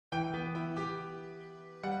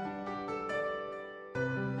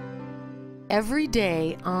Every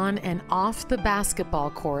day on and off the basketball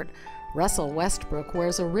court, Russell Westbrook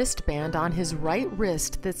wears a wristband on his right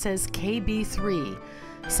wrist that says KB3,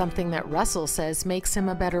 something that Russell says makes him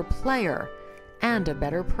a better player and a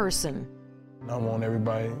better person. I want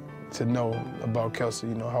everybody to know about Kelsey,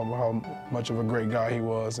 you know, how much of a great guy he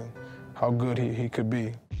was and how good he could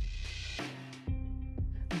be.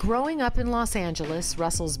 Growing up in Los Angeles,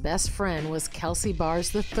 Russell's best friend was Kelsey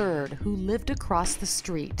Bars III, who lived across the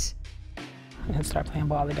street. And started playing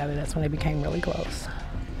ball together. That's when they became really close.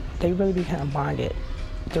 They really became bonded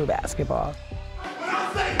through basketball. When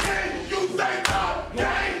I say game, you say time.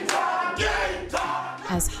 Game time, game time.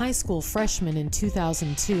 As high school freshmen in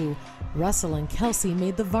 2002, Russell and Kelsey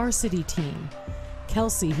made the varsity team.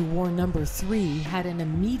 Kelsey, who wore number 3, had an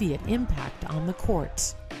immediate impact on the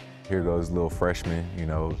court. Here goes little freshman, you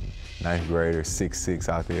know, 9th grader, 6'6"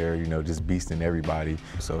 out there, you know, just beasting everybody.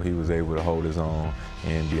 So he was able to hold his own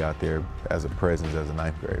and be out there as a presence as a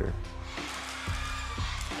 9th grader.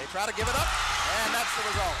 They try to give it up, and that's the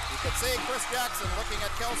result. You could see Chris Jackson looking at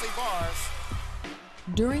Kelsey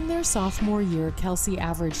Bars. During their sophomore year, Kelsey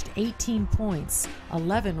averaged 18 points,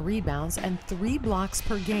 11 rebounds, and 3 blocks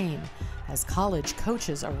per game, as college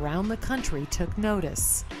coaches around the country took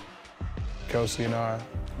notice. Kelsey and I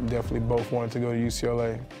definitely both wanted to go to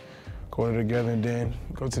UCLA, go there together, and then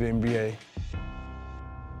go to the NBA.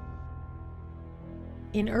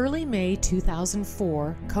 In early May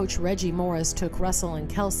 2004, Coach Reggie Morris took Russell and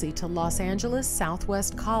Kelsey to Los Angeles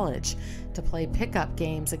Southwest College to play pickup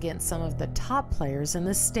games against some of the top players in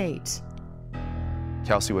the state.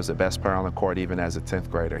 Kelsey was the best player on the court even as a 10th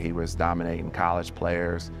grader. He was dominating college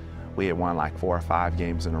players. We had won like 4 or 5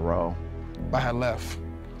 games in a row. I had left,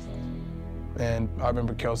 and I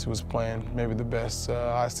remember Kelsey was playing maybe the best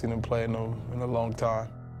I've seen him play in a long time.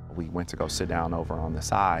 We went to go sit down over on the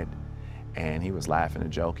side, and he was laughing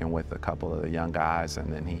and joking with a couple of the young guys,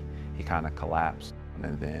 and then he kind of collapsed.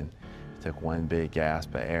 And then took one big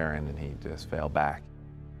gasp of air, and then he just fell back.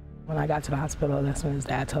 When I got to the hospital, that's when his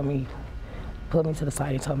dad told me, pulled me to the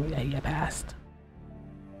side and told me that he had passed.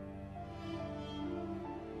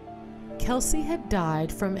 Kelsey had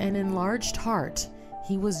died from an enlarged heart.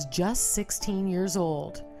 He was just 16 years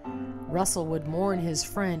old. Russell would mourn his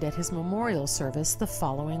friend at his memorial service the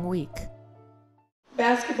following week.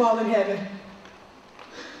 Basketball in heaven.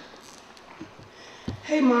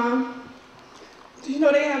 Hey, Mom, do you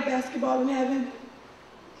know they have basketball in heaven?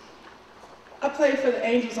 I played for the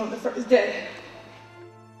Angels on the first day.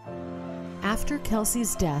 After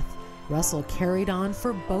Kelsey's death, Russell carried on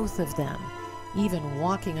for both of them, even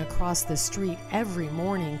walking across the street every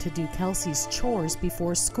morning to do Kelsey's chores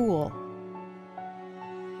before school.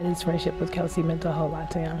 His friendship with Kelsey meant a whole lot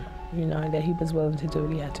to him. You know, that he was willing to do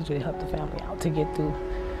what he had to do to help the family out, to get through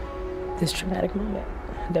this traumatic moment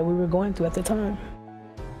that we were going through at the time.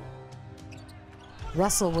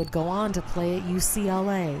 Russell would go on to play at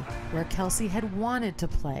UCLA, where Kelsey had wanted to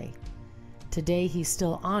play. Today, he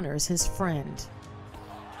still honors his friend.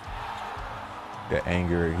 The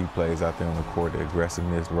anger he plays out there on the court, the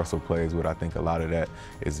aggressiveness Russell plays with, I think a lot of that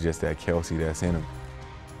is just that Kelsey that's in him.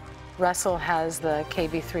 Russell has the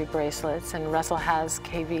KB3 bracelets, and Russell has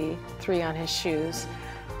KB3 on his shoes.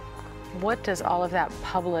 What does all of that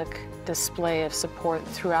public display of support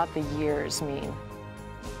throughout the years mean?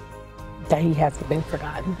 That he hasn't been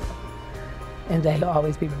forgotten, and that he'll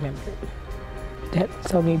always be remembered. That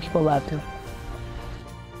so many people loved him.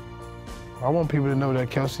 I want people to know that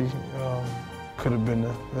Kelsey could have been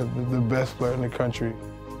the best player in the country.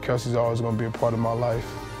 Kelsey's always going to be a part of my life.